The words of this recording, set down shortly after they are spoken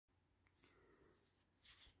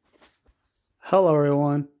Hello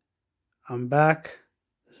everyone, I'm back.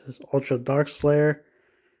 This is Ultra Dark Slayer,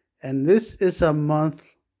 and this is a month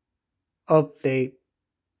update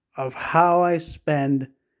of how I spend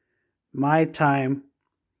my time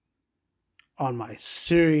on my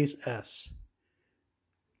Series S.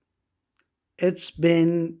 It's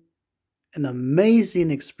been an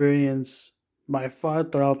amazing experience by far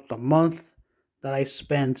throughout the month that I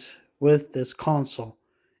spent with this console.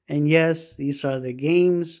 And yes, these are the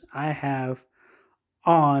games I have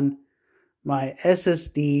on my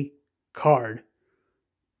SSD card.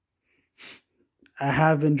 I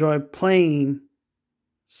have enjoyed playing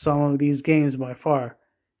some of these games by far.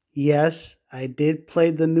 Yes, I did play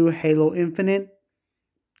the new Halo Infinite,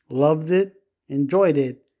 loved it, enjoyed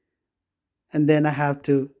it, and then I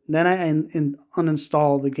uninstall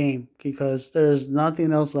the game because there's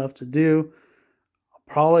nothing else left to do. I'll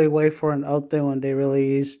probably wait for an update when they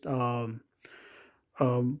released um,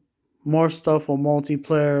 more stuff for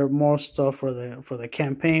multiplayer, more stuff for the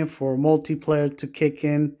campaign for multiplayer to kick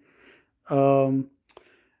in. Um,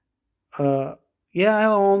 uh, yeah, I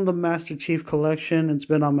own the Master Chief Collection. It's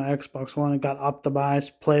been on my Xbox One. It got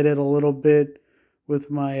optimized. Played it a little bit with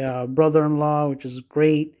my brother-in-law, which is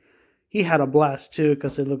great. He had a blast too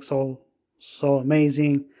because it looks so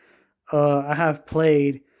amazing. I have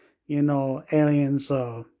played, Aliens,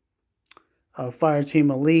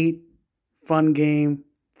 Fireteam Elite, fun game,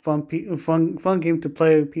 fun game to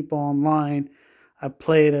play with people online. I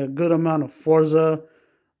played a good amount of Forza.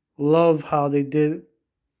 Love how they did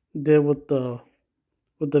with the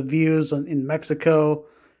views in Mexico.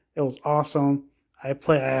 It was awesome. I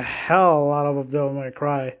play a hell of a lot of Devil May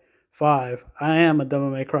Cry 5. I am a Devil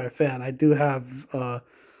May Cry fan. I do have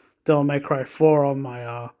Devil May Cry 4 on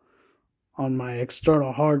my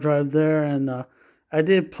external hard drive there, and I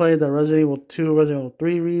did play the Resident Evil 2, Resident Evil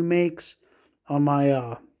 3 remakes on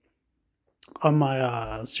my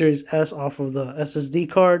Series S off of the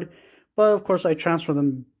SSD card. But of course, I transferred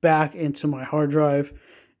them back into my hard drive.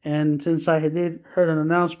 And since I did heard an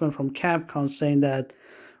announcement from Capcom saying that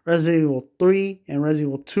Resident Evil 3 and Resident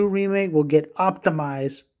Evil 2 remake will get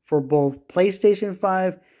optimized for both PlayStation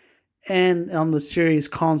 5 and on the series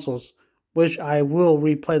consoles, which I will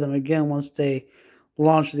replay them again once they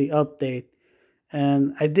launch the update.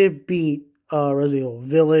 And I did beat Resident Evil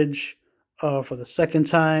Village for the second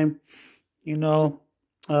time.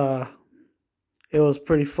 Uh, it was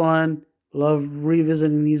pretty fun. Love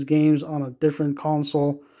revisiting these games on a different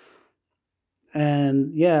console.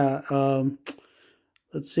 And yeah,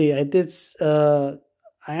 let's see. I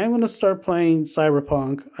am gonna start playing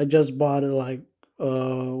Cyberpunk. I just bought it like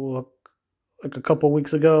a couple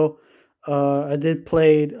weeks ago. I did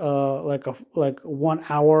play like 1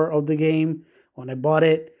 hour of the game when I bought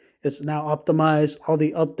it. It's now optimized. All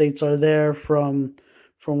the updates are there from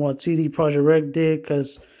what CD Projekt Red did,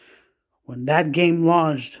 because when that game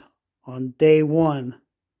launched on day one,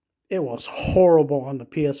 it was horrible on the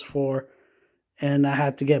PS4, and I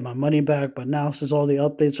had to get my money back. But now, since all the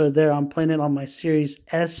updates are there, I'm playing it on my Series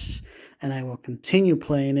S, and I will continue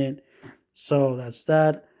playing it. So that's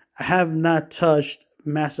that. I have not touched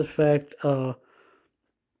Mass Effect a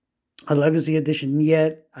Legacy Edition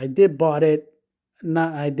yet. I did bought it.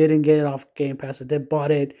 I didn't get it off Game Pass. I did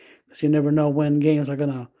bought it because you never know when games are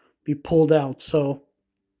gonna be pulled out. So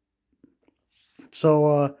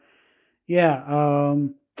yeah.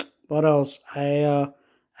 What else? I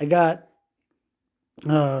got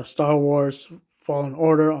Star Wars Fallen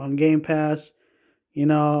Order on Game Pass.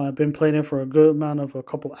 I've been playing it for a good amount of a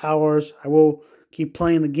couple hours. I will keep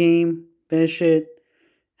playing the game, finish it,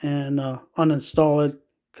 and uninstall it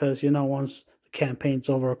because once the campaign's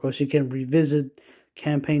over, of course you can revisit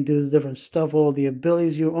campaign, do different stuff, all the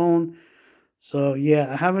abilities you own. So yeah,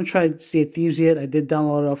 I haven't tried Sea of Thieves yet. I did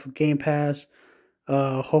download it off of Game Pass.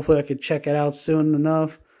 Hopefully I could check it out soon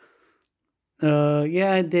enough.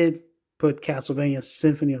 Yeah, I did put Castlevania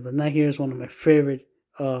Symphony of the Night here. It's one of my favorite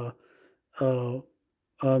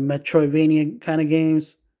Metroidvania kind of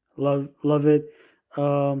games. Love it.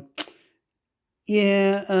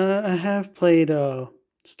 Yeah, I have played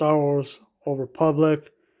Star Wars Old Republic.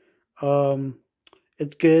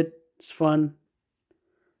 It's good. It's fun.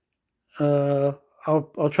 I'll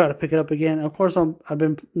try to pick it up again. Of course, I've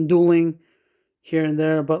been dueling here and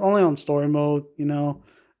there, but only on story mode.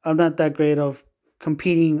 I'm not that great of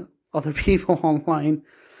competing other people online.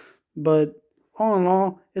 But all in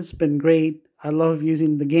all, it's been great. I love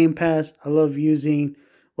using the Game Pass. I love using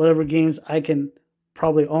whatever games I can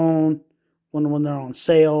probably own when they're on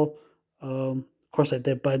sale. Of course, I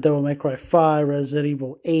did buy Devil May Cry 5, Resident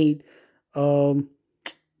Evil 8,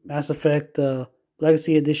 Mass Effect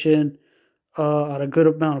Legacy Edition. at a good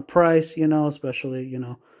amount of price, especially,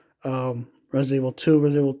 Resident Evil 2,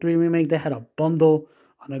 Resident Evil 3 remake. They had a bundle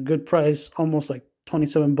on a good price, almost like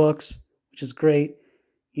 $27, which is great,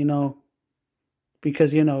 you know,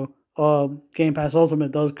 because, Game Pass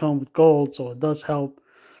Ultimate does come with gold, so it does help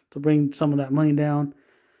to bring some of that money down.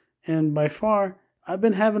 And by far, I've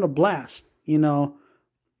been having a blast, Now,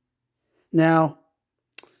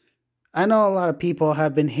 I know a lot of people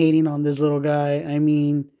have been hating on this little guy. I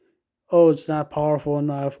mean, oh, it's not powerful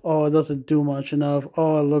enough. Oh, it doesn't do much enough.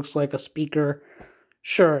 Oh, it looks like a speaker.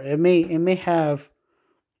 Sure, it may have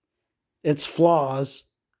its flaws,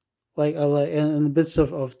 like and the bits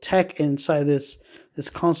of tech inside this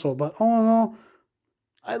console. But all in all,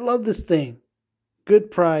 I love this thing.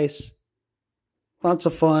 Good price, lots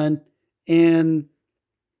of fun, and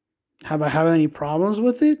have I had any problems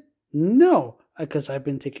with it? No, because I've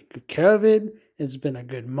been taking good care of it. It's been a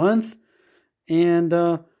good month, and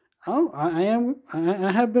I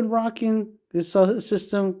have been rocking this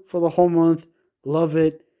system for the whole month. Love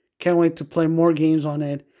it. Can't wait to play more games on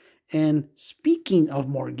it. And speaking of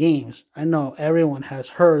more games, I know everyone has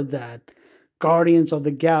heard that Guardians of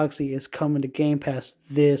the Galaxy is coming to Game Pass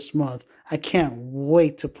this month. I can't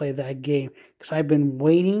wait to play that game because I've been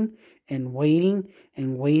waiting and waiting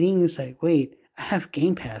and waiting. It's like, wait, I have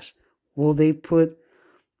Game Pass. Will they put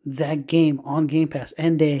that game on Game Pass?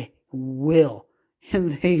 And they will.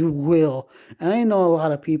 And they will. And I know a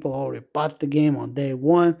lot of people already bought the game on day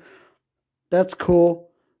one. That's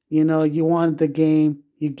cool. You wanted the game,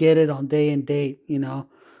 you get it on day and date,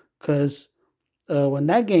 because when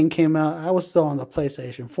that game came out, I was still on the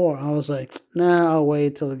PlayStation 4. I was like, nah, I'll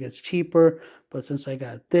wait till it gets cheaper. But since I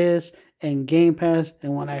got this and Game Pass,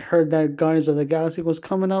 and when I heard that Guardians of the Galaxy was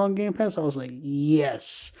coming out on Game Pass, I was like,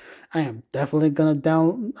 yes, I am definitely going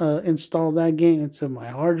to install that game into my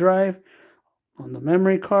hard drive on the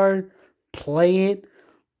memory card, play it,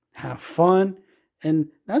 have fun. And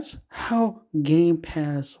that's how Game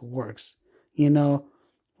Pass works.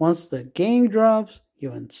 Once the game drops,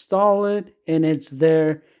 you install it and it's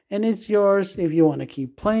there and it's yours if you want to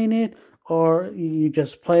keep playing it, or you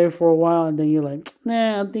just play it for a while and then you're like,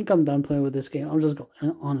 nah, I think I'm done playing with this game. I'm just going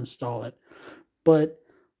to uninstall it. But,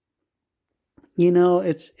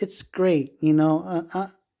 it's great,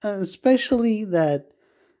 especially that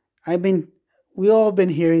we all been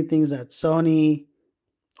hearing things that Sony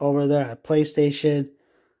over there at PlayStation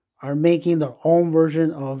are making their own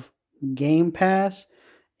version of Game Pass,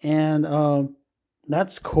 and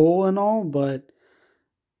that's cool and all, but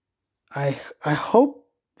I hope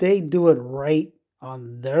they do it right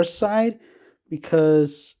on their side,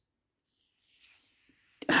 because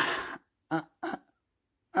I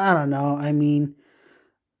don't know. I mean,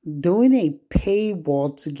 doing a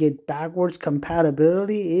paywall to get backwards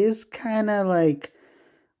compatibility is kind of like,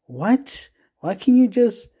 what? Why can't you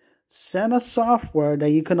just send a software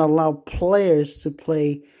that you can allow players to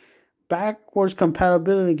play backwards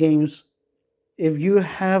compatibility games if you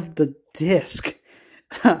have the disc?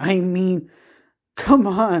 I mean, come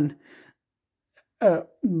on.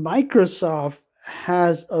 Microsoft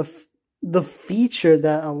has the feature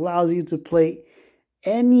that allows you to play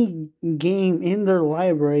any game in their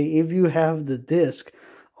library if you have the disc.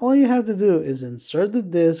 All you have to do is insert the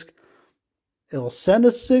disc. It'll send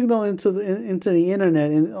a signal into the internet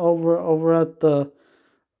and over at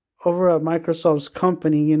Microsoft's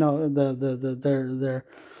company.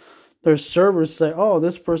 Their servers say, oh,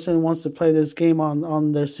 this person wants to play this game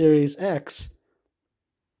on their Series X.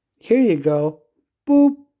 Here you go,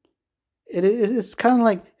 boop. It's kind of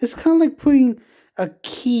like putting a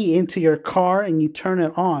key into your car and you turn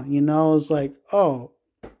it on. It's like, oh,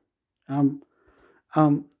 I'm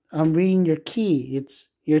reading your key.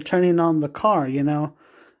 You're turning on the car,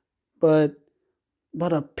 but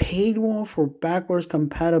a paid one for backwards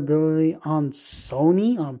compatibility on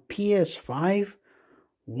Sony on PS5?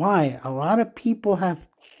 Why? A lot of people have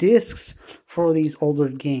discs for these older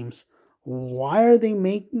games. Why are they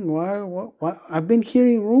making? Why? I've been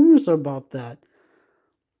hearing rumors about that,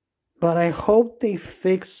 but I hope they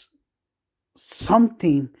fix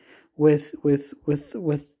something with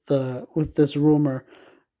this rumor.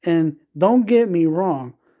 And don't get me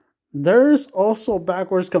wrong, there's also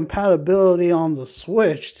backwards compatibility on the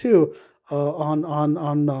Switch too, on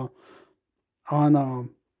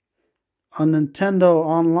Nintendo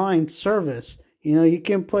Online service. You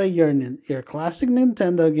can play your classic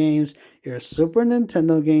Nintendo games, your Super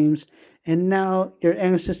Nintendo games, and now your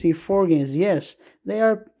N64 games. Yes, they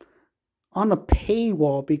are on a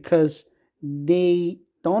paywall because they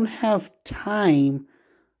don't have time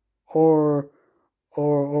or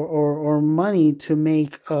money to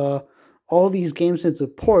make all these games into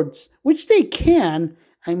ports, which they can.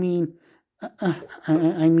 I mean,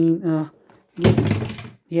 I mean,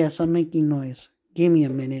 yes, I'm making noise. Give me a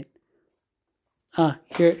minute.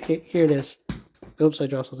 Here it is. Oops, I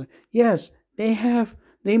dropped something. Yes,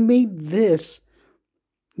 they made this.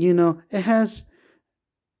 It has,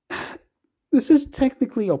 this is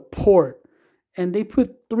technically a port, and they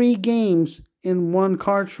put 3 games in one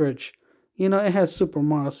cartridge. It has Super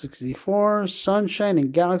Mario 64, Sunshine,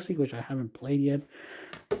 and Galaxy, which I haven't played yet.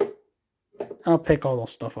 I'll pick all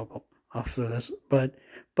those stuff up after this. But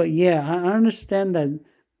yeah, I understand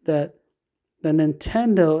that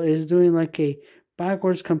Nintendo is doing like a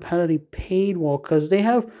backwards compatibility paid wall because they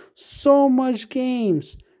have so much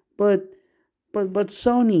games. But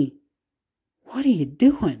Sony, what are you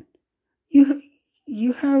doing?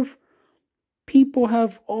 You have people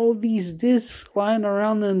have all these discs lying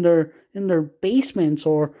around in their basements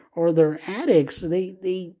or their attics.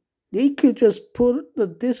 They could just put the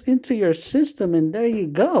disc into your system and there you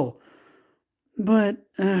go. But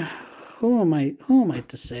who am I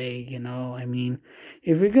to say? I mean,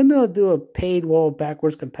 if you're gonna do a paid wall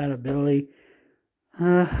backwards compatibility,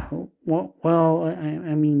 well,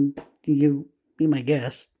 I mean, you be my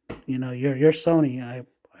guest. You're Sony. I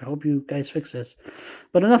hope you guys fix this.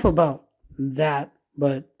 But enough about that.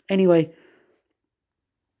 But anyway,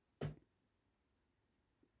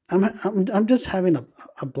 I'm just having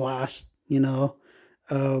a blast.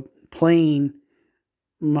 Playing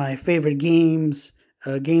my favorite games,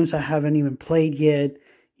 games I haven't even played yet.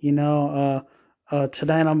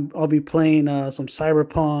 Tonight I'll be playing some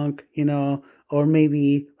Cyberpunk. Or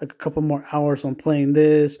maybe like a couple more hours on playing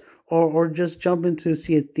this, or just jump into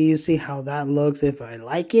Sea of Thieves, see how that looks. If I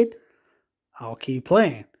like it, I'll keep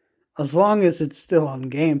playing. As long as it's still on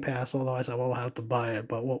Game Pass, otherwise I will have to buy it.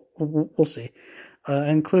 But we'll see.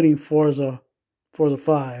 Including Forza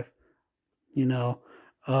 5.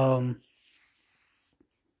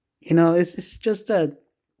 It's just that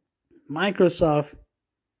Microsoft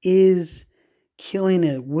is killing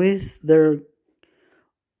it with their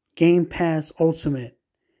Game Pass Ultimate.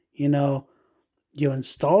 You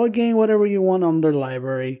install a game, whatever you want on their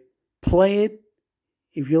library, play it.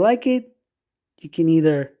 If you like it, you can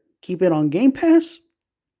either keep it on Game Pass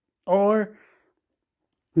or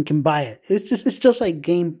you can buy it. It's just like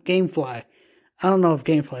GameFly. I don't know if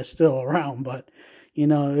GameFly is still around, but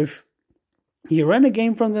if you rent a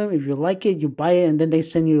game from them, if you like it, you buy it, and then they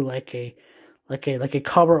send you like a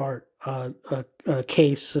cover art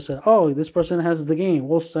case. Just say, oh, this person has the game.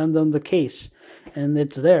 We'll send them the case, and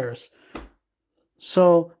it's theirs.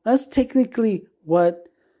 So that's technically what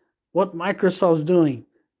Microsoft's doing.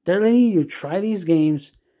 They're letting you try these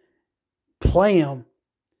games, play them,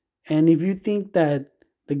 and if you think that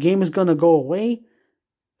the game is gonna go away,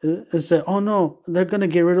 say, oh no, they're gonna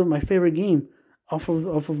get rid of my favorite game off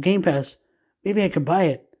of Game Pass. Maybe I could buy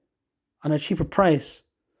it on a cheaper price,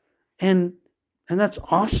 and that's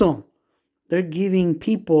awesome. They're giving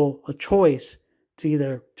people a choice to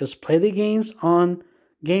either just play the games on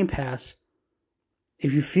Game Pass.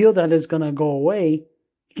 If you feel that it's gonna go away,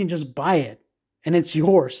 you can just buy it, and it's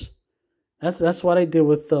yours. That's what I did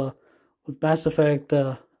with Mass Effect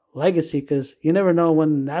Legacy, because you never know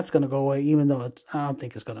when that's gonna go away. Even though I don't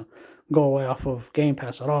think it's gonna go away off of Game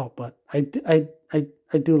Pass at all. But I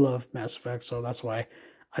do love Mass Effect, so that's why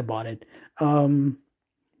I bought it.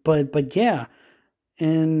 But yeah,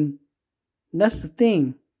 and that's the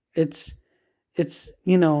thing. It's it's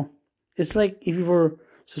like if you were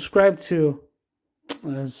subscribed to,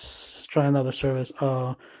 let's try another service,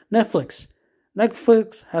 Netflix.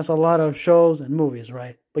 Netflix has a lot of shows and movies,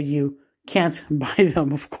 right? But you can't buy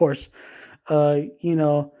them, of course.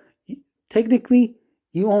 Technically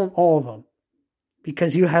you own all of them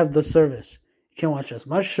because you have the service. You can watch as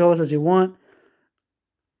much shows as you want,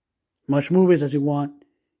 much movies as you want.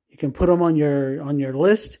 You can put them on your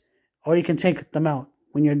list, or you can take them out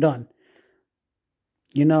when you're done.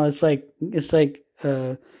 It's like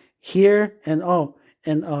here and I'll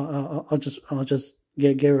just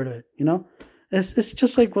get rid of it. It's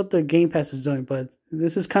just like what the Game Pass is doing, but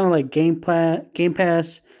this is kind of like Game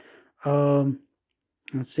Pass.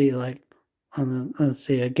 Let's see,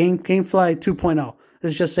 a GameFly 2.0.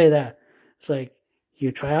 Let's just say that. It's like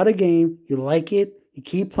you try out a game, you like it, you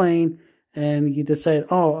keep playing, and you decide,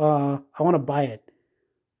 I want to buy it.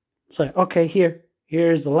 It's like, okay,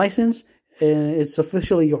 here's the license, and it's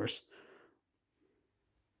officially yours.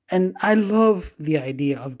 And I love the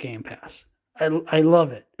idea of Game Pass. I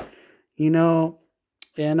love it.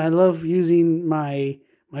 And I love using my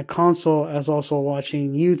console as also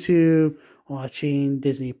watching YouTube, watching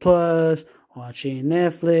Disney Plus, watching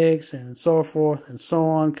Netflix and so forth and so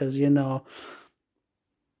on, because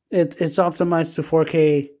it's optimized to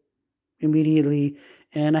 4K immediately.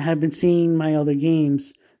 And I have been seeing my other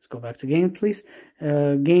games. Let's go back to games, please.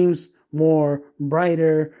 Games more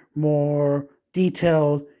brighter, more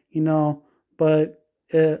detailed, but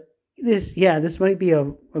this might be a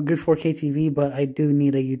good 4K TV, but I do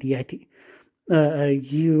need a UDIT,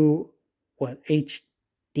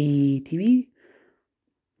 HD TV,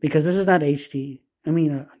 because this is not HD. I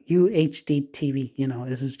mean, a UHD TV.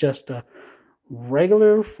 This is just a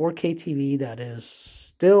regular 4K TV that is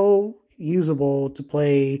still usable to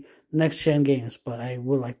play next gen games, but I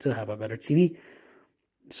would like to have a better TV.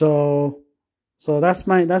 So that's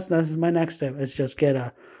my next step, is just get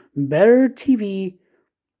a better TV,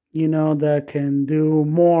 that can do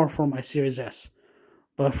more for my Series S.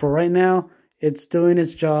 But for right now, it's doing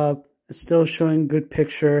its job. It's still showing good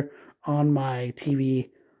picture on my TV,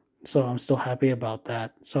 so I'm still happy about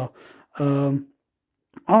that. So all in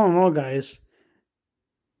all, guys,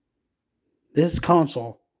 this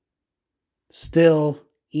console still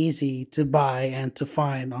easy to buy and to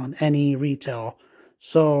find on any retail.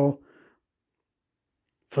 So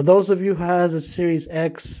for those of you who has a Series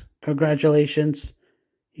X, congratulations,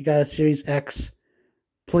 you got a Series X.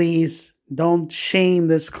 Please don't shame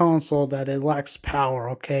this console that it lacks power,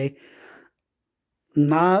 okay?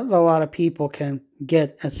 Not a lot of people can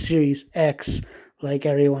get a Series X like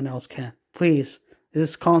everyone else can. Please,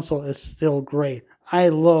 this console is still great. I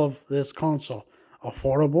love this console.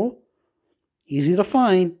 Affordable, easy to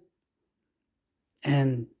find,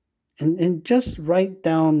 and just right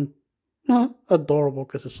down, adorable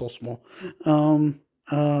because it's so small.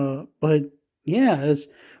 But yeah,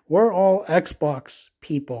 we're all Xbox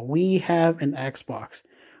people. We have an Xbox,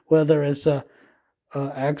 whether it's a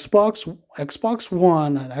Xbox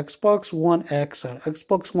One, an Xbox One X, an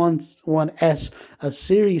Xbox One S, a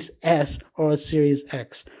Series S, or a Series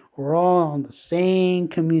X. We're all on the same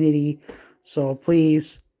community, so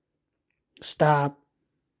please stop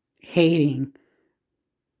hating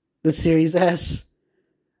the Series S.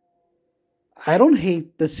 I don't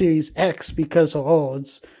hate the Series X because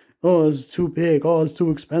it's too big, it's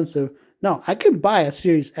too expensive. No, I could buy a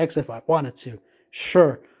Series X if I wanted to,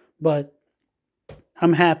 sure, but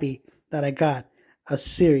I'm happy that I got a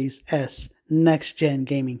Series S next-gen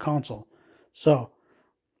gaming console. So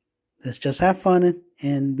let's just have fun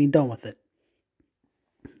and be done with it.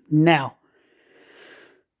 Now,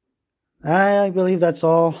 I believe that's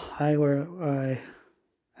all I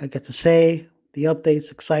get to say. The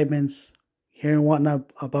updates, excitements, hearing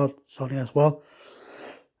whatnot about Sony as well.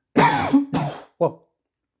 Well,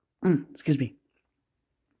 excuse me.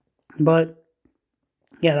 But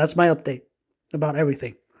yeah, that's my update about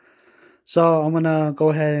everything. So I'm gonna go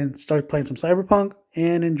ahead and start playing some Cyberpunk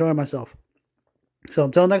and enjoy myself. So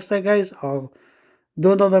until next time, guys, I'll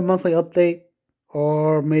do another monthly update,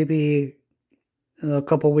 or maybe in a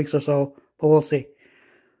couple weeks or so, but we'll see.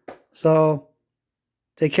 So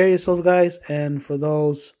take care of yourselves, guys, and for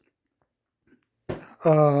those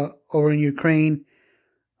over in Ukraine,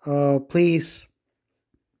 please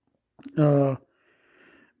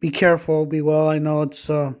be careful, be well. I know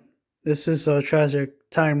this is a tragic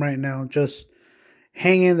time right now. Just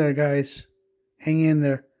hang in there, guys. Hang in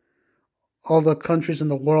there. All the countries in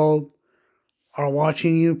the world are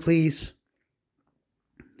watching you. Please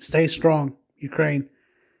stay strong, Ukraine.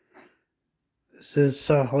 This is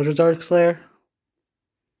Ultra Dark Slayer.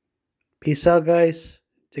 Peace out, guys.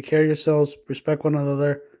 Take care of yourselves. Respect one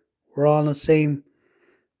another. We're all on the same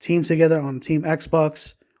team together, on Team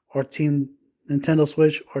Xbox or Team Nintendo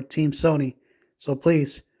Switch or Team Sony. So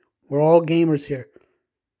please, we're all gamers here.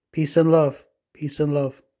 Peace and love. Peace and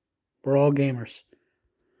love. We're all gamers.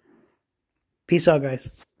 Peace out,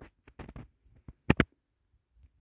 guys.